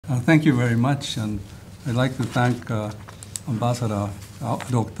Thank you very much, and I'd like to thank Ambassador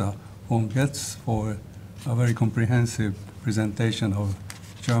Dr. von Goetz for a very comprehensive presentation of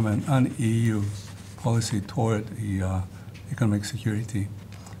German and EU policy toward the economic security.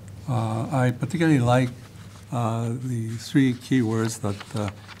 I particularly like the three keywords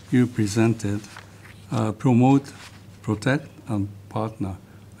that you presented: promote, protect, and partner.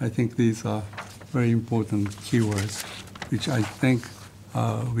 I think these are very important keywords, which I think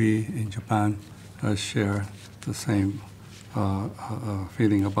we in Japan share the same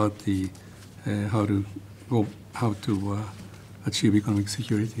feeling about the how to achieve economic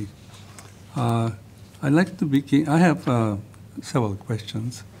security. I'd like to begin. I have several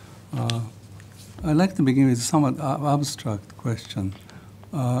questions. I'd like to begin with a somewhat abstract question.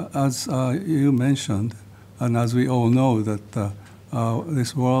 As you mentioned, and as we all know, that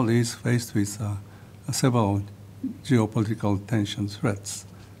this world is faced with several geopolitical tension threats.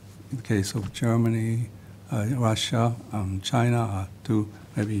 In the case of Germany, Russia, and China are two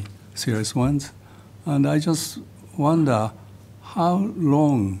maybe serious ones. And I just wonder how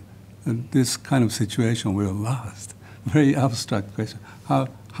long this kind of situation will last. Very abstract question.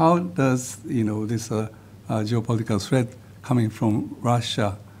 How does this geopolitical threat coming from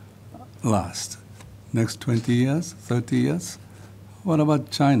Russia last? Next 20 years, 30 years? What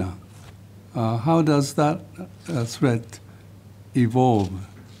about China? How does that threat evolve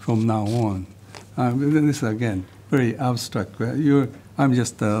from now on? This is, again, very abstract. I'm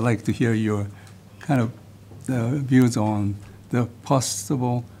just like to hear your kind of views on the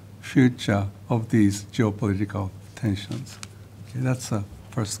possible future of these geopolitical tensions. Okay, that's the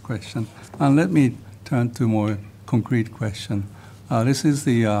first question. And let me turn to a more concrete question. This is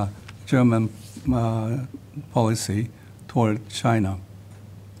the German policy toward China.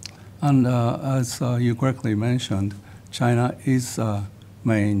 And as you correctly mentioned, China is a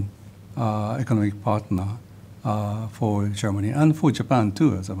main economic partner for Germany and for Japan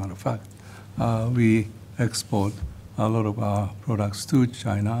too, as a matter of fact. We export a lot of our products to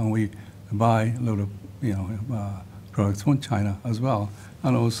China, and we buy a lot of products from China as well.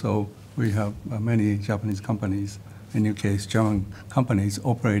 And also we have many Japanese companies, in your case German companies,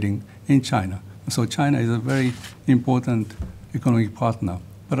 operating in China. So China is a very important economic partner.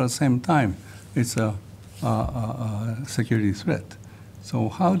 But at the same time, it's a security threat. So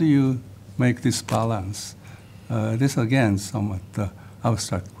how do you make this balance? This, again, somewhat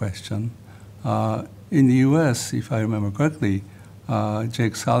abstract question. In the U.S., if I remember correctly,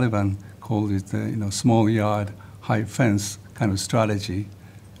 Jake Sullivan called it small yard, high fence kind of strategy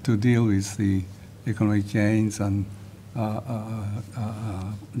to deal with the economic gains and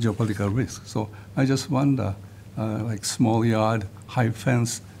geopolitical risks. So I just wonder, like small yard, high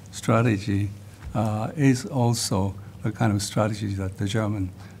fence strategy is also a kind of strategy that the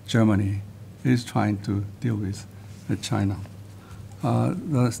Germany is trying to deal with China.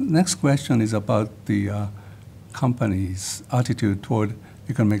 The next question is about the company's attitude toward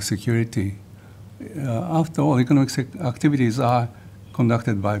economic security. After all, economic activities are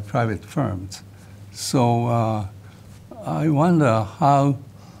conducted by private firms. So I wonder how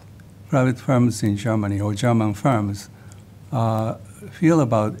private firms in Germany or German firms feel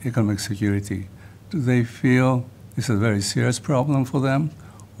about economic security. Do they feel this is a very serious problem for them,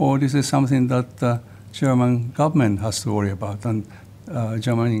 or this is something that the German government has to worry about, and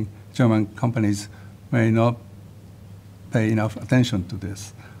German companies may not pay enough attention to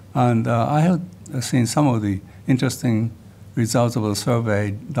this? And I have seen some of the interesting results of a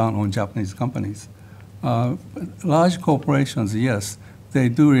survey done on Japanese companies. Large corporations, yes, they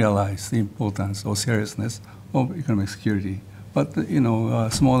do realize the importance or seriousness of economic security. But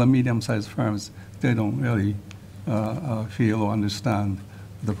small and medium-sized firms, they don't really feel or understand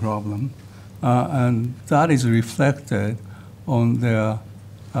the problem. And that is reflected on their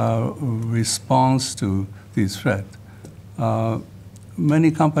response to this threat.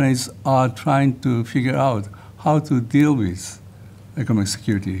 Many companies are trying to figure out how to deal with economic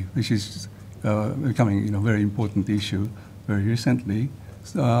security, which is becoming a very important issue very recently.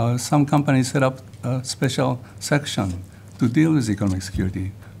 Some companies set up a special section to deal with economic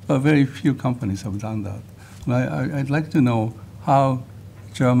security, but very few companies have done that. And I'd like to know how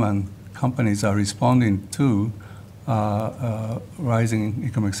German companies are responding to rising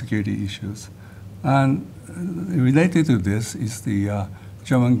economic security issues. And related to this is the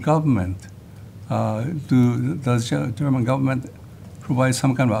German government. Does German government provide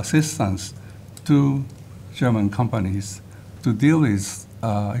some kind of assistance to German companies to deal with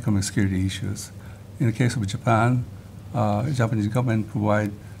economic security issues? In the case of Japan, Japanese government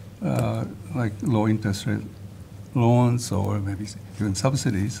provide like low interest rate loans or maybe even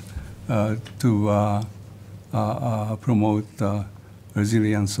subsidies to promote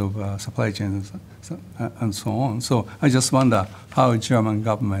resilience of supply chains and so on. So I just wonder how German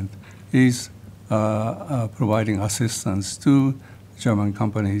government is providing assistance to German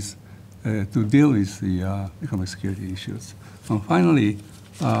companies to deal with the economic security issues. And finally,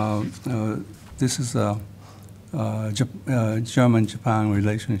 this is a German-Japan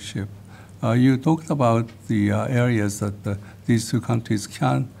relationship. You talked about the areas that these two countries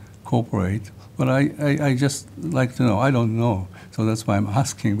can cooperate, but I just like to know, I don't know, so that's why I'm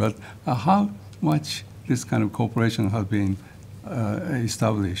asking, but how much this kind of cooperation has been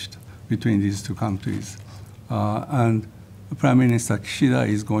established between these two countries? And Prime Minister Kishida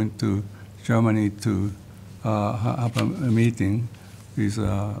is going to Germany to have a meeting with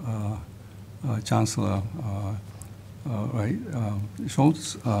Chancellor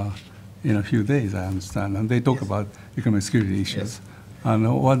Scholz in a few days, I understand, and they talk about economic security issues. Yes. And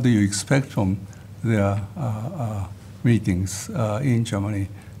what do you expect from their meetings in Germany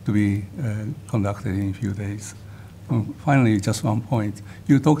to be conducted in a few days? Finally, just one point.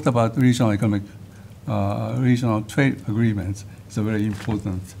 You talked about regional trade agreements. It's a very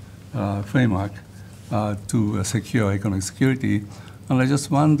important framework to secure economic security. And I just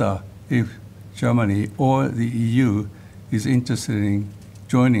wonder if Germany or the EU is interested in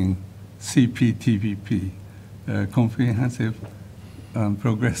joining CPTPP, Comprehensive and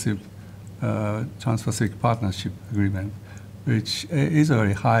Progressive Trans-Pacific Partnership Agreement, which is a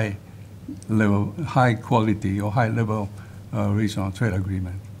very high quality or high level regional trade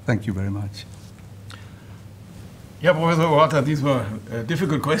agreement. Thank you very much. Yeah, Professor Urata, these were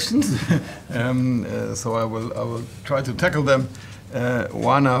difficult questions, so I will try to tackle them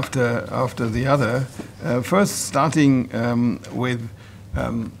one after the other. First, starting with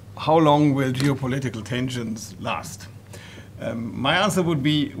how long will geopolitical tensions last? My answer would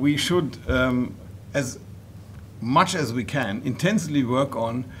be we should, as much as we can, intensely work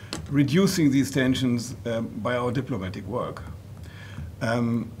on reducing these tensions by our diplomatic work.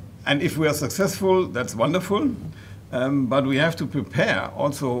 And if we are successful, that's wonderful. But we have to prepare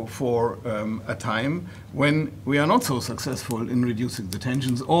also for a time when we are not so successful in reducing the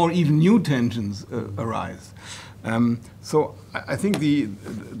tensions or even new tensions arise. So I think the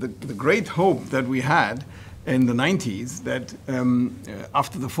great hope that we had in the 90s that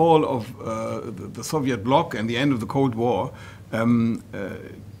after the fall of the Soviet bloc and the end of the Cold War,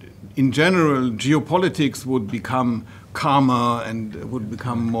 in general, geopolitics would become calmer and would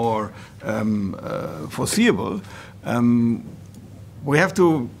become more foreseeable. We have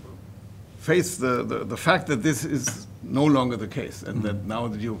to face the fact that this is no longer the case and that now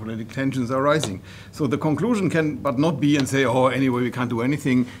the geopolitical tensions are rising. So the conclusion can but not be and say, oh, anyway, we can't do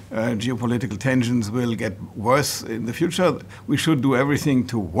anything. Geopolitical tensions will get worse in the future. We should do everything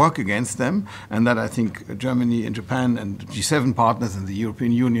to work against them. And that I think Germany and Japan and G7 partners and the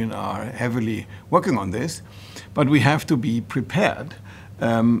European Union are heavily working on this. But we have to be prepared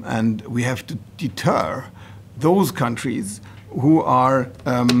and we have to deter those countries who are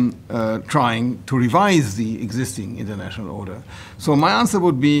trying to revise the existing international order. So my answer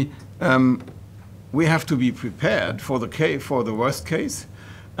would be we have to be prepared for the worst case,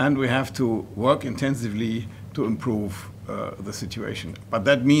 and we have to work intensively to improve the situation. But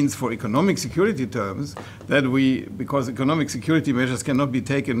that means for economic security terms that because economic security measures cannot be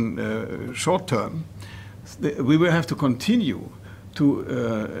taken short term, we will have to continue to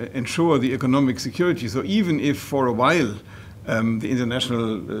ensure the economic security. So even if for a while the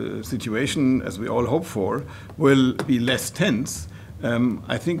international situation, as we all hope for, will be less tense,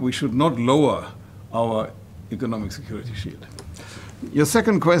 I think we should not lower our economic security shield. Your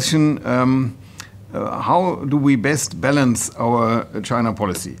second question, how do we best balance our China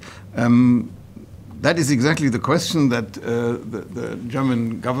policy? That is exactly the question that the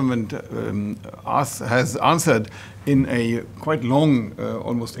German government has answered in a quite long,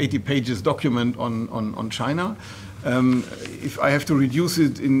 almost 80 pages document on China. If I have to reduce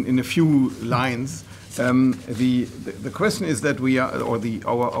it in a few lines, the question is that we are, or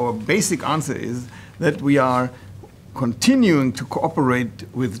our basic answer is that we are continuing to cooperate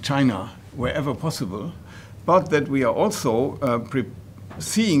with China wherever possible, but that we are also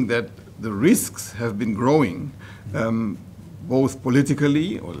seeing that the risks have been growing, both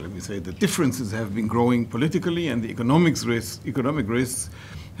politically, or let me say the differences have been growing politically, and the economic risks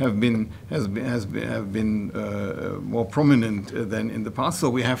have been more prominent than in the past. So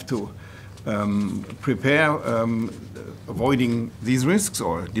we have to prepare avoiding these risks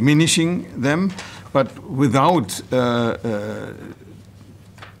or diminishing them, but without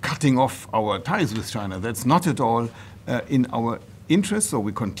cutting off our ties with China. That's not at all in our interest. So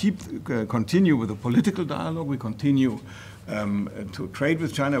we continue with the political dialogue. We continue to trade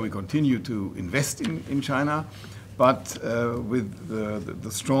with China. We continue to invest in China, but with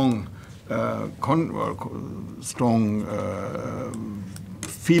the strong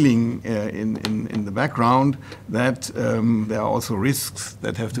feeling in the background that there are also risks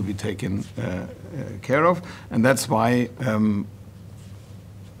that have to be taken care of, and that's why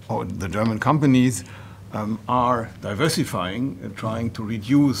the German companies are diversifying, trying to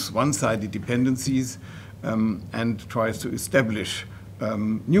reduce one-sided dependencies, and tries to establish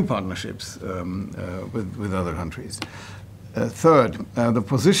new partnerships with other countries. Third, the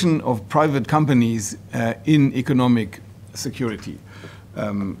position of private companies in economic security.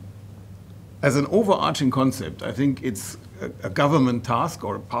 As an overarching concept, I think it's a government task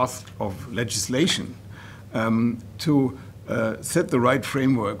or a task of legislation to set the right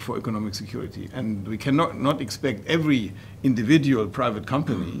framework for economic security. And we cannot not expect every individual private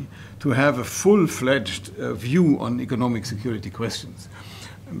company to have a full-fledged view on economic security questions.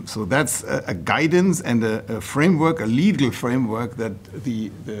 So that's a guidance and a framework, a legal framework that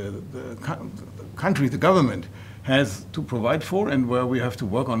the country, the government, has to provide for, and where we have to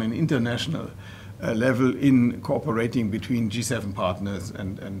work on an international level in cooperating between G7 partners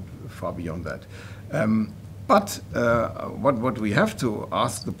and far beyond that. But what we have to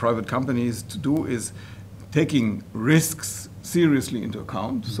ask the private companies to do is taking risks seriously into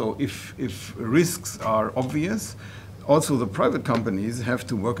account. So if risks are obvious, also the private companies have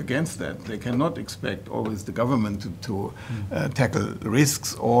to work against that. They cannot expect always the government to tackle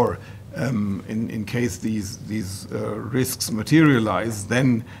risks, or in case these risks materialize,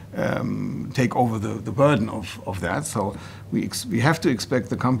 then take over the burden of that. So we have to expect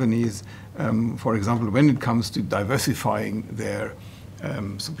the companies, for example, when it comes to diversifying their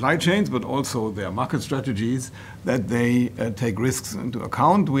supply chains, but also their market strategies, that they take risks into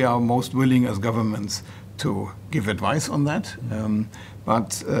account. We are most willing as governments to give advice on that.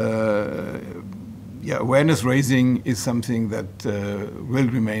 Yeah, awareness raising is something that will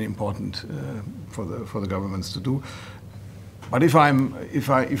remain important for the governments to do. But if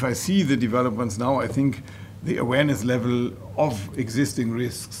I see the developments now, I think the awareness level of existing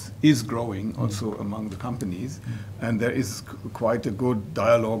risks is growing also among the companies, and there is quite a good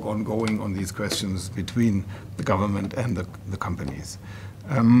dialogue ongoing on these questions between the government and the companies.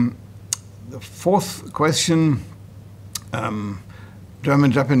 The fourth question,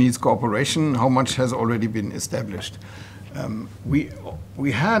 German-Japanese cooperation, how much has already been established?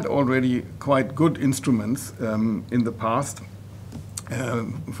 We had already quite good instruments in the past.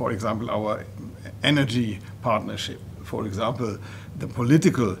 For example, our energy partnership. For example, the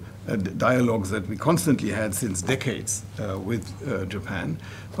political dialogues that we constantly had since decades with Japan.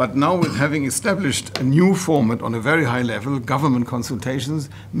 But now, with having established a new format on a very high level, government consultations,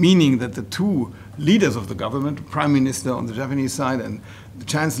 meaning that the two leaders of the government, Prime Minister on the Japanese side and the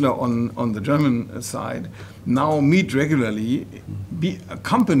Chancellor on the German side, now meet regularly, be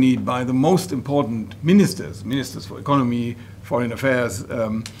accompanied by the most important ministers for economy, foreign affairs,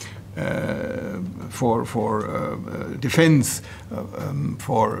 for defense,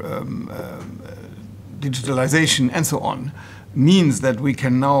 for digitalization, and so on, means that we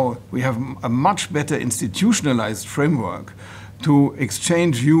have a much better institutionalized framework to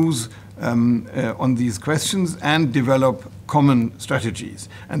exchange views on these questions and develop common strategies.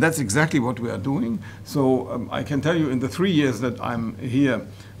 And that's exactly what we are doing. So I can tell you, in the 3 years that I'm here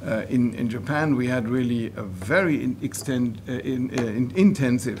in Japan, we had really a very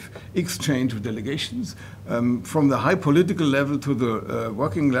intensive exchange of delegations from the high political level to the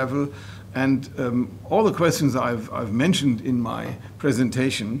working level. And all the questions I've mentioned in my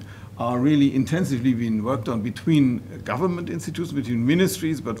presentation are really intensively being worked on between government institutions, between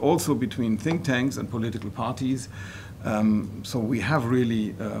ministries, but also between think tanks and political parties. So we have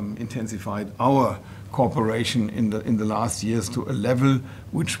really intensified our cooperation in the last years to a level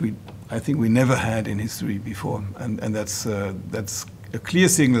which I think we never had in history before, and that's a clear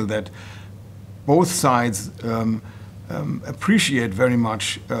signal that both sides appreciate very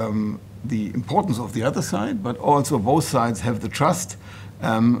much the importance of the other side, but also both sides have the trust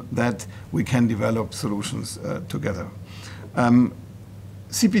that we can develop solutions together.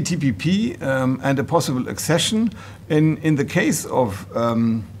 CPTPP and a possible accession. In the case of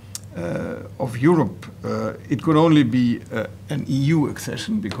Europe, it could only be an EU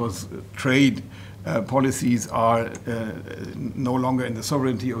accession, because trade policies are no longer in the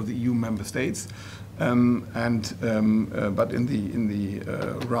sovereignty of the EU member states, but in the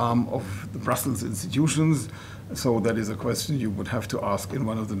realm of the Brussels institutions. So that is a question you would have to ask in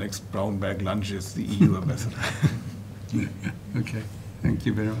one of the next brown bag lunches, the EU ambassador. Okay, thank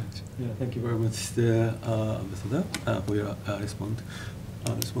you very much. Yeah, thank you very much, Ambassador, for your response.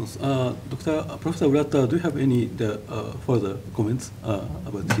 Professor Urata, do you have any further comments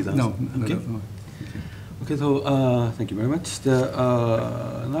about his answer? No, okay. No. Okay, so thank you very much.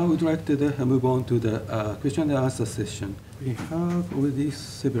 Now we'd like to move on to the question and answer session. We have already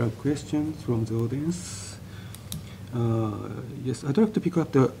several questions from the audience. Yes, I'd like to pick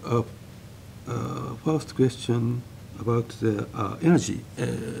up the first question about the energy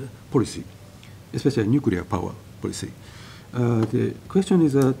policy, especially nuclear power policy. The question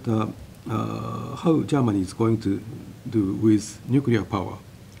is that how Germany is going to do with nuclear power.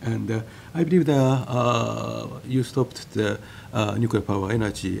 And I believe that you stopped the nuclear power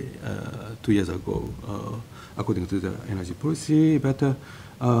energy 2 years ago, according to the energy policy. But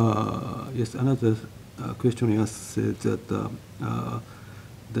yes, another question is said that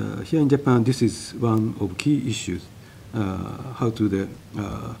here in Japan, this is one of key issues, how to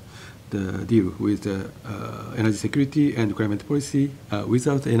deal with energy security and climate policy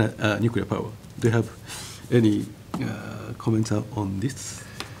without nuclear power. Do you have any comments on this?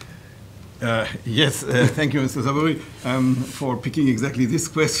 Yes, thank you, Mr. Saburi, for picking exactly this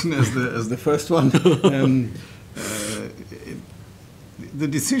question as the first one. The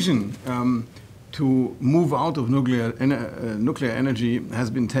decision to move out of nuclear energy has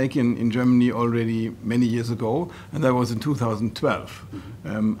been taken in Germany already many years ago, and that was in 2012.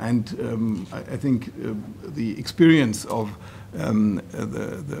 I think the experience of the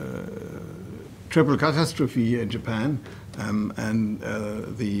triple catastrophe in Japan and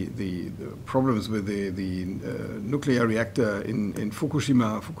the problems with the nuclear reactor in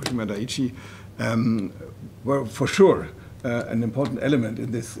Fukushima Daiichi were for sure an important element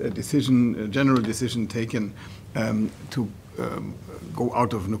in this general decision taken to go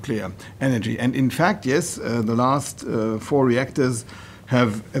out of nuclear energy. And in fact, yes, the last 4 reactors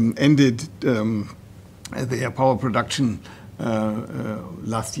have ended their power production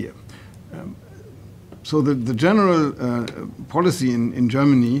last year. So the general policy in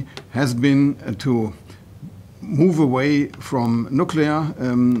Germany has been to move away from nuclear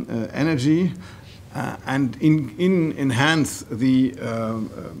energy and enhance the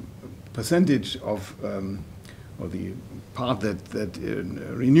percentage of or the part that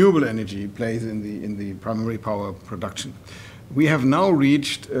renewable energy plays in the primary power production. We have now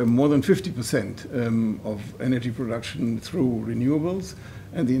reached more than 50% of energy production through renewables,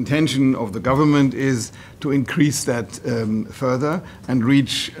 and the intention of the government is to increase that further and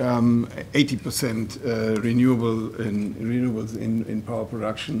reach 80% renewables in power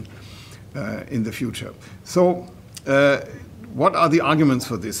production in the future. So what are the arguments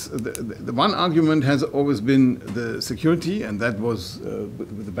for this? The one argument has always been the security, and that was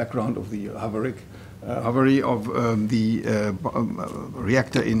with the background of the Havari of the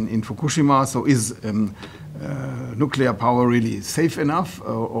reactor in Fukushima. So is nuclear power really safe enough,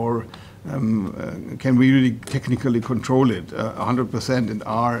 or can we really technically control it 100%? And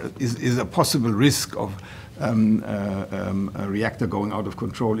is a possible risk of a reactor going out of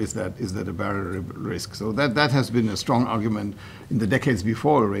control? Is that a barrier risk? So that has been a strong argument in the decades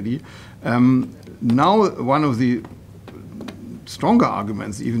before already. Now one of the stronger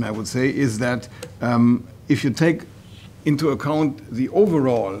arguments, even I would say, is that if you take into account the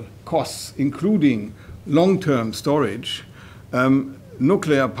overall costs, including long-term storage,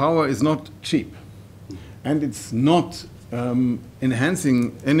 nuclear power is not cheap, and it's not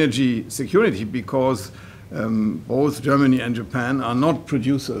enhancing energy security because both Germany and Japan are not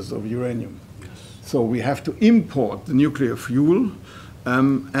producers of uranium. So we have to import the nuclear fuel,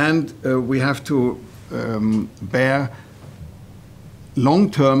 and we have to bear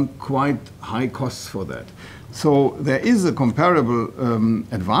long-term quite high costs for that. So there is a comparable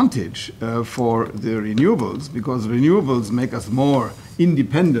advantage for the renewables, because renewables make us more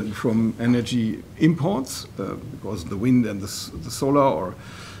independent from energy imports, because the wind and the solar or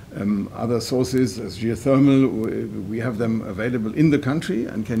other sources as geothermal, we have them available in the country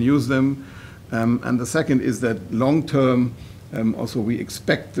and can use them. And the second is that long-term, also we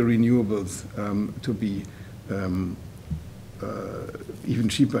expect the renewables to be even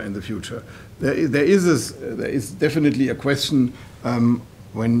cheaper in the future. There is definitely a question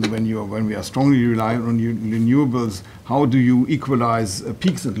when we are strongly reliant on renewables. How do you equalize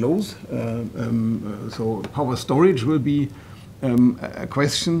peaks and lows? So power storage will be a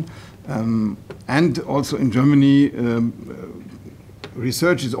question. And also in Germany,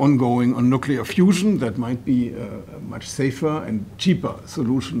 research is ongoing on nuclear fusion. That might be a much safer and cheaper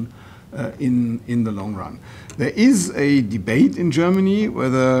solution in the long run. There is a debate in Germany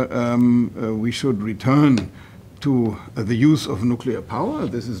whether we should return to the use of nuclear power.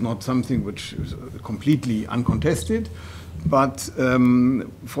 This is not something which is completely uncontested, but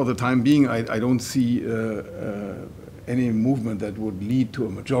for the time being, I don't see any movement that would lead to a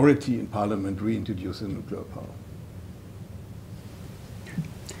majority in parliament reintroducing nuclear power.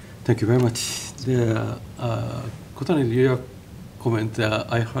 Thank you very much. Continuing your comment,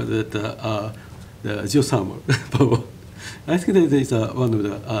 I heard that the geothermal power, I think that is one of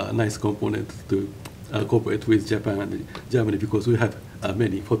the nice components to cooperate with Japan and Germany, because we have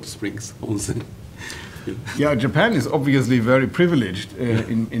many hot springs, onsen. Yeah, Japan is obviously very privileged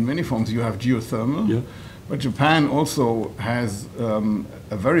in many forms. You have geothermal, yeah. But Japan also has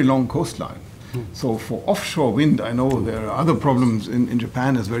a very long coastline. So for offshore wind, I know there are other problems in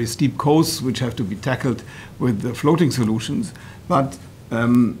Japan. There's very steep coasts which have to be tackled with the floating solutions. But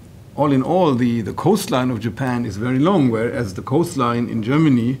all in all, the coastline of Japan is very long, whereas the coastline in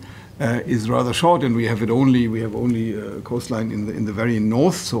Germany is rather short, and we have only a coastline in the very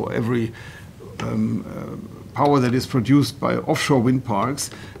north. So every power that is produced by offshore wind parks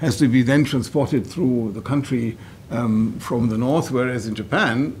has to be then transported through the country from the north, whereas in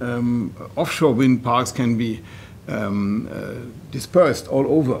Japan, offshore wind parks can be dispersed all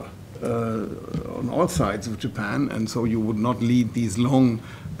over on all sides of Japan, and so you would not need these long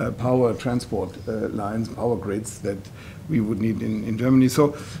power transport lines, power grids that we would need in Germany.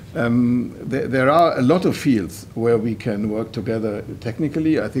 So there are a lot of fields where we can work together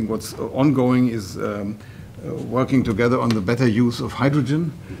technically. I think what's ongoing is working together on the better use of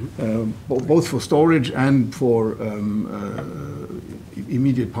hydrogen, both for storage and for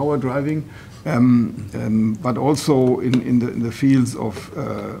immediate power driving, but also in the fields of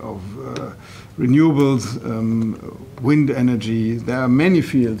renewables, wind energy. There are many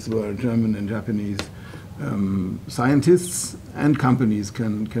fields where German and Japanese scientists and companies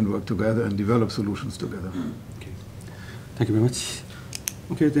can work together and develop solutions together. Okay. Thank you very much.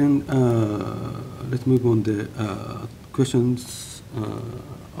 Okay, then let's move on to questions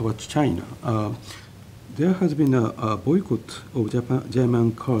about China. There has been a boycott of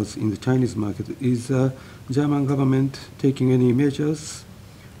German cars in the Chinese market. Is the German government taking any measures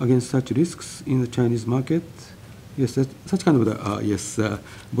against such risks in the Chinese market? Yes, such kind of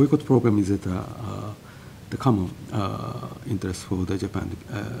boycott program is the common interest for the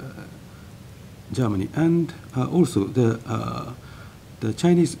Germany, and also the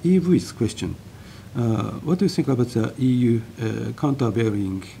Chinese EVs question. What do you think about the EU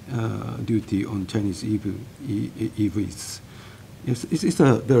countervailing duty on Chinese EVs? Yes, it's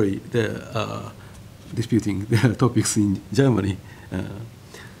a very disputing the topics in Germany.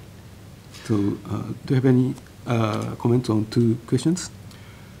 So, do you have any comments on two questions?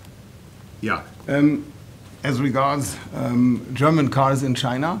 Yeah. As regards German cars in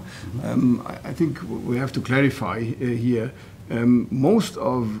China, I think we have to clarify here. Most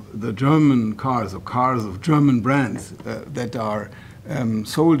of the German cars, or cars of German brands that are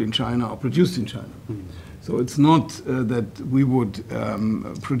sold in China, are produced in China. So it's not that we would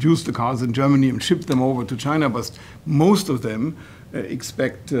produce the cars in Germany and ship them over to China, but most of them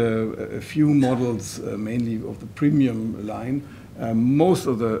expect a few models, mainly of the premium line. Most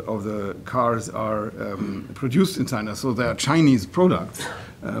of the cars are produced in China, so they are Chinese products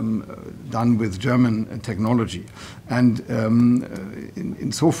done with German technology. And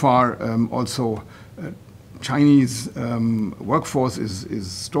in so far, also Chinese workforce is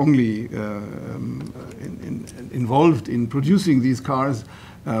strongly involved in producing these cars.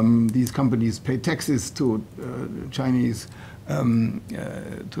 These companies pay taxes to the Chinese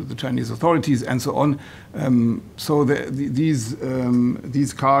authorities and so on. So these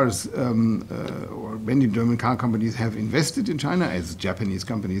cars, or many German car companies, have invested in China, as Japanese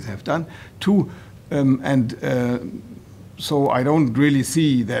companies have done too. So I don't really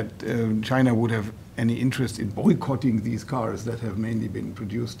see that China would have any interest in boycotting these cars that have mainly been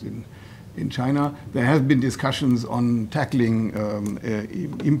produced in China. There have been discussions on tackling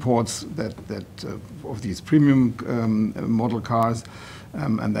imports of these premium model cars,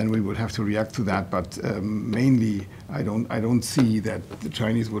 and then we would have to react to that. But mainly, I don't see that the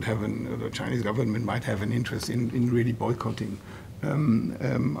Chinese government might have an interest in really boycotting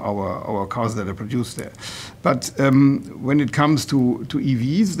our cars that are produced there. But when it comes to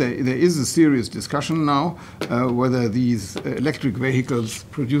EVs, there is a serious discussion now whether these electric vehicles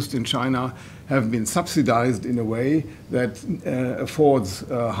produced in China have been subsidized in a way that affords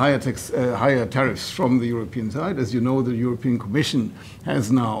higher tariffs from the European side. As you know, the European Commission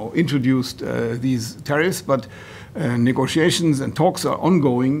has now introduced these tariffs, but negotiations and talks are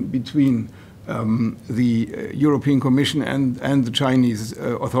ongoing between the European Commission and the Chinese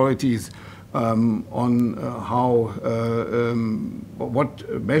authorities on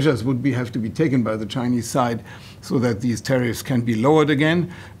what measures would have to be taken by the Chinese side so that these tariffs can be lowered again.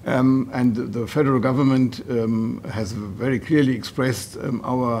 And the federal government has very clearly expressed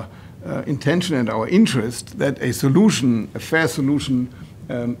our intention and our interest that a solution, a fair solution,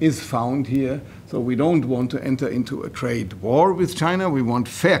 is found here. So we don't want to enter into a trade war with China. We want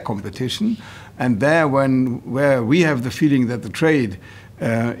fair competition. And there, where we have the feeling that the trade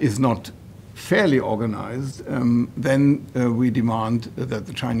is not fairly organized, then we demand that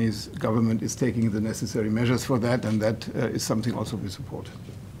the Chinese government is taking the necessary measures for that, and that is something also we support.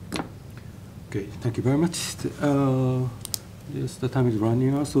 Okay, thank you very much. Yes, the time is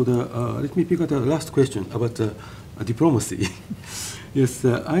running out, so let me pick up the last question about diplomacy. Yes,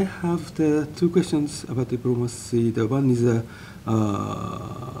 I have the two questions about diplomacy. The one is,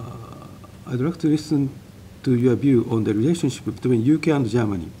 I'd like to listen to your view on the relationship between UK and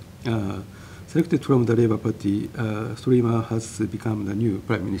Germany. Selected from the Labour Party, Streamer has become the new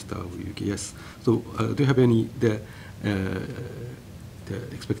Prime Minister of UK. Yes. So, do you have any the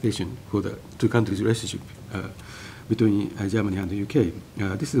expectation for the two countries' relationship between Germany and the UK?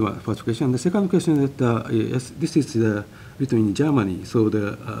 This is my first question. The second question is that yes, this is written in Germany, so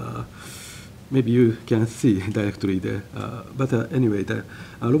maybe you can see directly there. But anyway,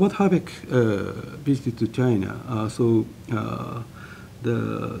 Robert Habeck visited to China.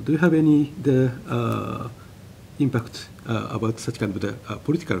 Do you have any impact about such kind of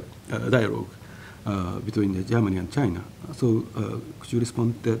political dialogue between Germany and China? So could you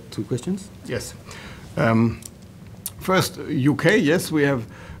respond to two questions? Yes. First, UK, yes, we have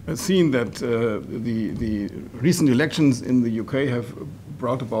seen that the recent elections in the UK have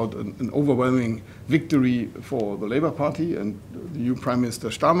brought about an overwhelming victory for the Labour Party and the new Prime Minister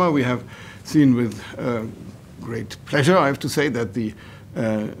Starmer. We have seen with great pleasure, I have to say, that the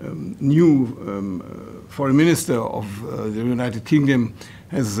new foreign minister of the United Kingdom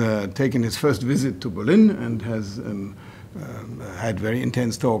has taken his first visit to Berlin and has had very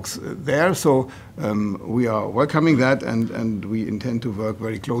intense talks there. So we are welcoming that, and we intend to work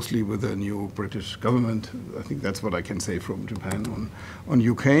very closely with the new British government. I think that's what I can say from Japan on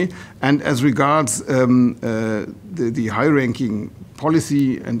UK. And as regards the high-ranking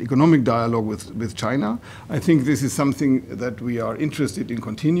policy and economic dialogue with China, I think this is something that we are interested in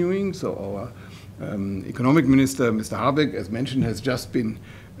continuing. So our economic minister, Mr. Habeck, as mentioned, has just been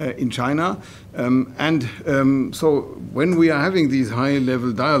in China. So when we are having these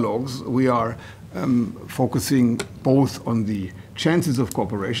high-level dialogues, we are focusing both on the chances of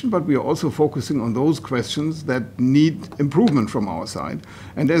cooperation, but we are also focusing on those questions that need improvement from our side.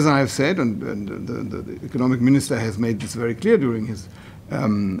 And as I have said, and the economic minister has made this very clear during his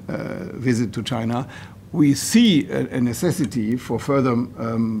visit to China, we see a necessity for further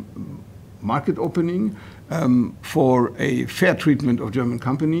market opening, for a fair treatment of German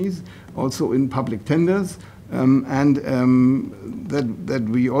companies, also in public tenders, and that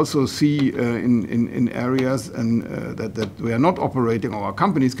we also see in areas and that we are not operating, or our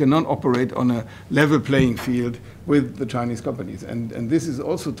companies cannot operate on a level playing field with the Chinese companies. And this is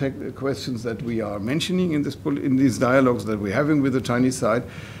also questions that we are mentioning in these dialogues that we're having with the Chinese side,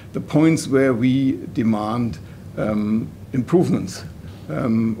 the points where we demand improvements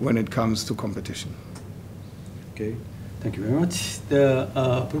when it comes to competition. Okay, thank you very much.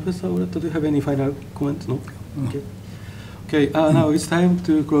 Professor Urata, do you have any final comments? No? Okay. Okay, now it's time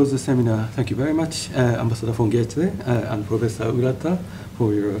to close the seminar. Thank you very much, Ambassador von Goetze and Professor Urata,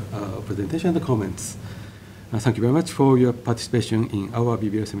 for your presentation and comments. Thank you very much for your participation in our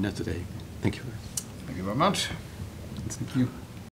BBL seminar today. Thank you. Thank you very much. Thank you.